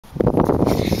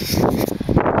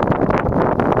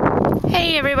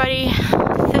Hey everybody,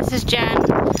 this is Jen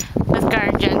with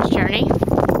Garden Jen's Journey. This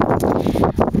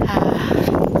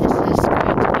is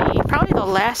going to be probably the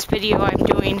last video I'm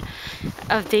doing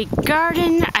of the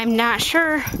garden. I'm not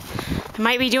sure. I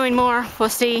might be doing more. We'll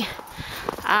see.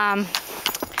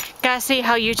 Gotta see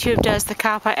how YouTube does the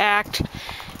COPPA Act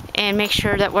and make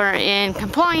sure that we're in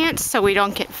compliance so we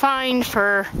don't get fined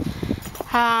for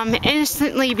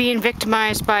innocently being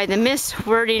victimized by the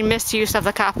miswording, misuse of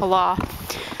the COPPA law.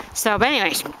 So, but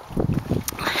anyways,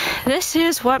 this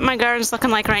is what my garden's looking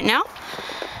like right now.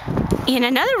 And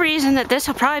another reason that this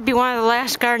will probably be one of the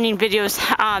last gardening videos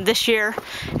this year,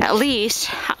 at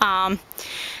least,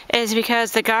 is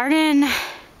because the garden,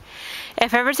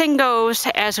 if everything goes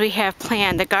as we have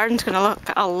planned, the garden's going to look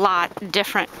a lot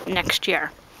different next year.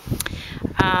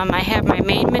 I have my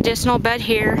main medicinal bed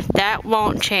here. That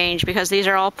won't change because these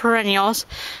are all perennials.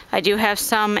 I do have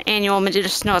some annual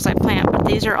medicinals I plant, but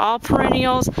these are all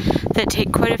perennials that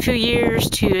take quite a few years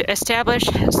to establish,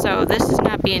 so this is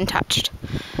not being touched.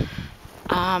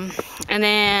 And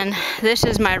then this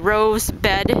is my rose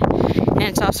bed, and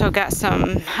it's also got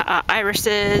some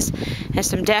irises and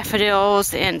some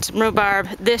daffodils and some rhubarb.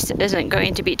 This isn't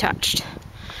going to be touched.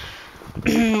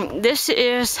 This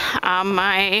is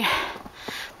my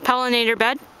pollinator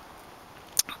bed.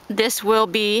 This will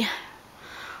be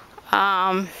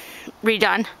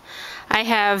redone. I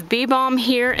have bee balm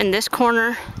here in this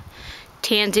corner,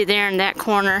 tansy there in that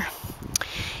corner,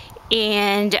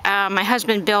 and my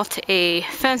husband built a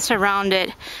fence around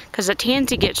it because the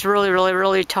tansy gets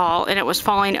really tall and it was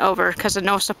falling over because of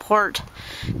no support.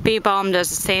 Bee balm does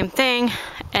the same thing,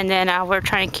 and then we're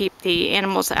trying to keep the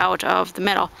animals out of the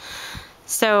middle.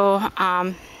 So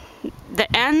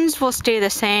the ends will stay the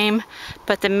same,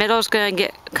 but the middle's gonna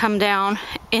come down,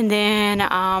 and then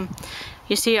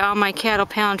you see all my cattle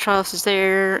pound trellises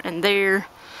there and there.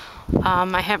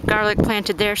 I have garlic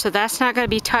planted there, so that's not going to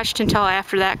be touched until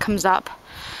after that comes up.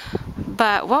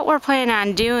 But what we're planning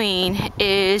on doing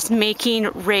is making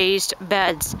raised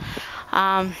beds.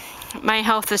 My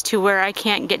health is to where I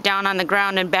can't get down on the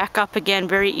ground and back up again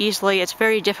very easily. It's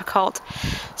very difficult.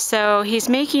 So he's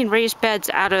making raised beds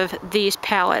out of these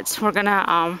pallets. We're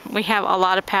gonna, we have a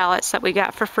lot of pallets that we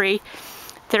got for free.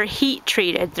 They're heat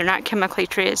treated, they're not chemically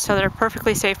treated, so they're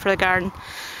perfectly safe for the garden.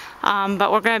 But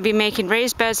we're gonna be making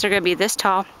raised beds. They're gonna be this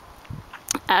tall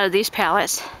out of these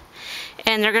pallets.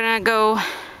 And they're gonna go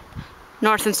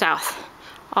north and south,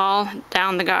 all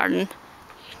down the garden.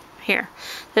 Here.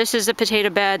 This is a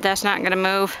potato bed, that's not going to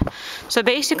move. So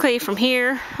basically from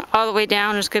here all the way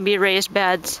down is going to be raised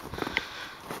beds.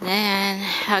 Then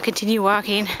I'll continue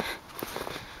walking.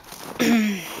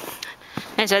 I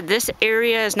said this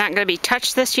area is not going to be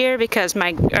touched this year because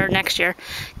next year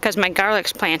because my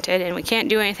garlic's planted and we can't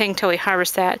do anything until we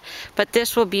harvest that. But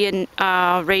this will be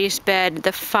a raised bed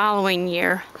the following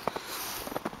year.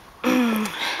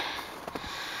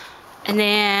 And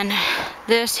then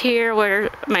this here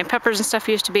where my peppers and stuff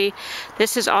used to be,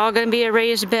 this is all going to be a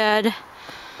raised bed. Like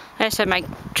I said, my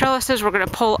trellises we're going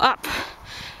to pull up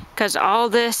because all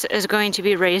this is going to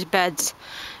be raised beds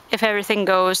if everything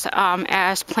goes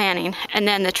as planning. And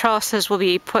then the trellises will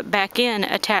be put back in,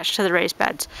 attached to the raised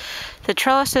beds. The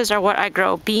trellises are what I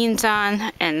grow beans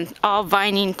on and all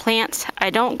vining plants. I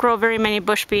don't grow very many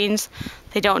bush beans.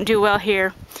 They don't do well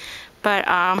here. But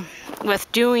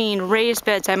with doing raised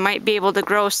beds, I might be able to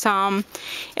grow some,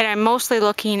 and I'm mostly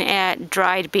looking at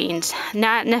dried beans,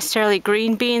 not necessarily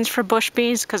green beans for bush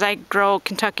beans, because I grow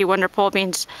Kentucky Wonder Pole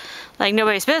beans like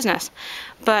nobody's business.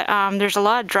 But there's a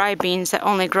lot of dry beans that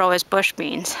only grow as bush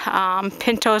beans.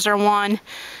 Pintos are one,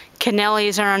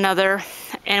 cannellis are another,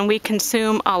 and we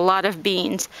consume a lot of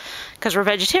beans because we're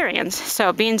vegetarians,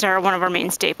 so beans are one of our main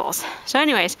staples. So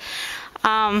anyways,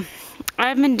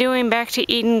 I've been doing back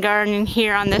to Eden gardening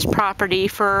here on this property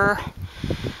for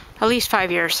at least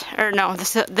 5 years. Or no,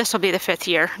 this will be the 5th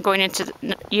year, going into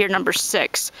year number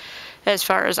 6 as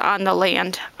far as on the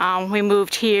land. We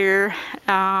moved here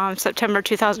September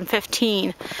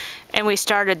 2015, and we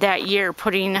started that year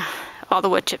putting all the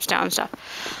wood chips down and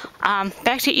stuff.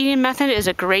 Back to Eden method is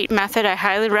a great method. I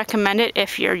highly recommend it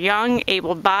if you're young,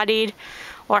 able-bodied,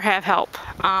 or have help.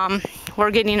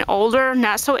 We're getting older,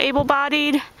 not so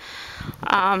able-bodied.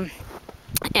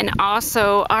 And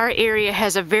also our area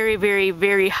has a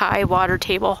very high water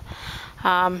table.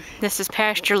 This is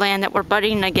pasture land that we're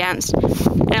butting against,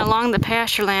 and along the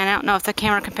pasture land, I don't know if the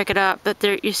camera can pick it up, but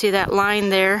there you see that line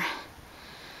there.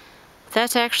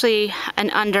 That's actually an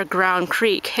underground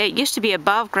creek. It used to be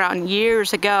above ground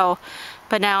years ago,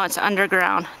 but now it's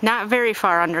underground. Not very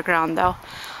far underground though.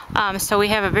 So we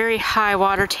have a very high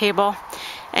water table,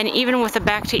 And even with the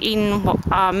back to Eden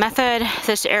method,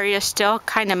 this area is still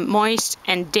kind of moist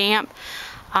and damp,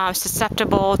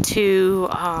 susceptible to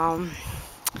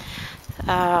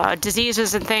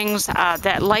diseases and things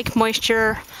that like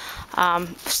moisture.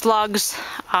 Slugs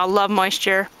love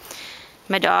moisture.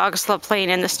 My dogs love playing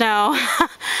in the snow.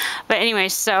 But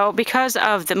anyways, so because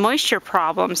of the moisture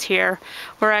problems here,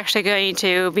 we're actually going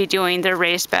to be doing the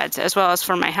raised beds as well as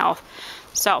for my health.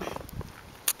 So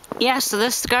yeah, so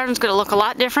this garden's going to look a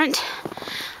lot different.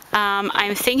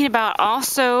 I'm thinking about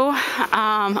also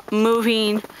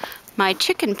moving my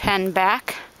chicken pen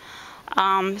back,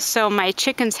 so my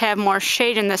chickens have more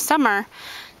shade in the summer,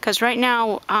 because right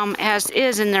now, as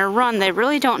is in their run, they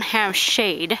really don't have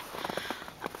shade.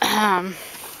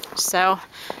 So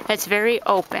it's very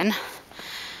open.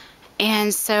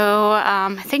 And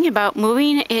so thinking about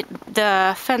moving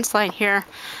the fence line here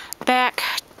back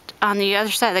on the other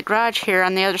side of the garage here,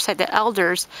 on the other side of the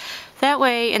elders. That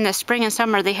way in the spring and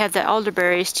summer they have the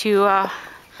elderberries to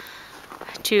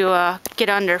get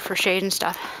under for shade and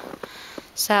stuff.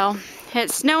 So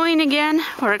it's snowing again.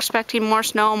 We're expecting more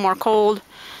snow, more cold.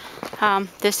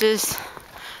 This is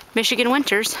Michigan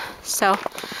winters. So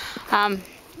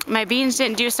my beans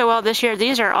didn't do so well this year.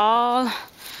 These are all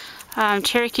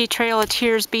Cherokee Trail of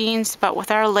Tears beans, but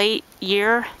with our late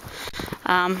year,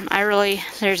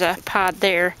 there's a pod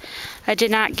there. I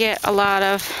did not get a lot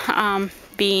of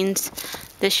beans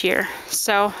this year.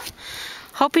 So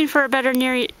hoping for a better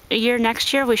year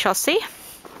next year, we shall see.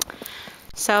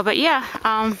 So, but yeah,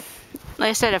 like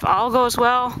I said, if all goes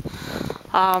well,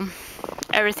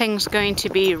 everything's going to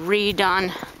be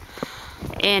redone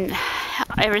in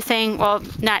everything, well,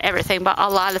 not everything, but a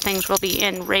lot of things will be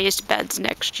in raised beds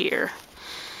next year.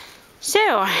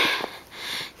 So,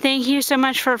 thank you so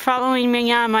much for following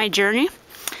me on my journey.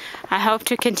 I hope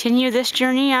to continue this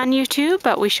journey on YouTube,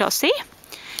 but we shall see.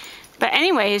 But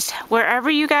anyways, wherever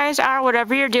you guys are,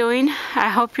 whatever you're doing, I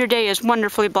hope your day is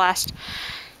wonderfully blessed.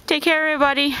 Take care,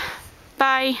 everybody.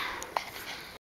 Bye.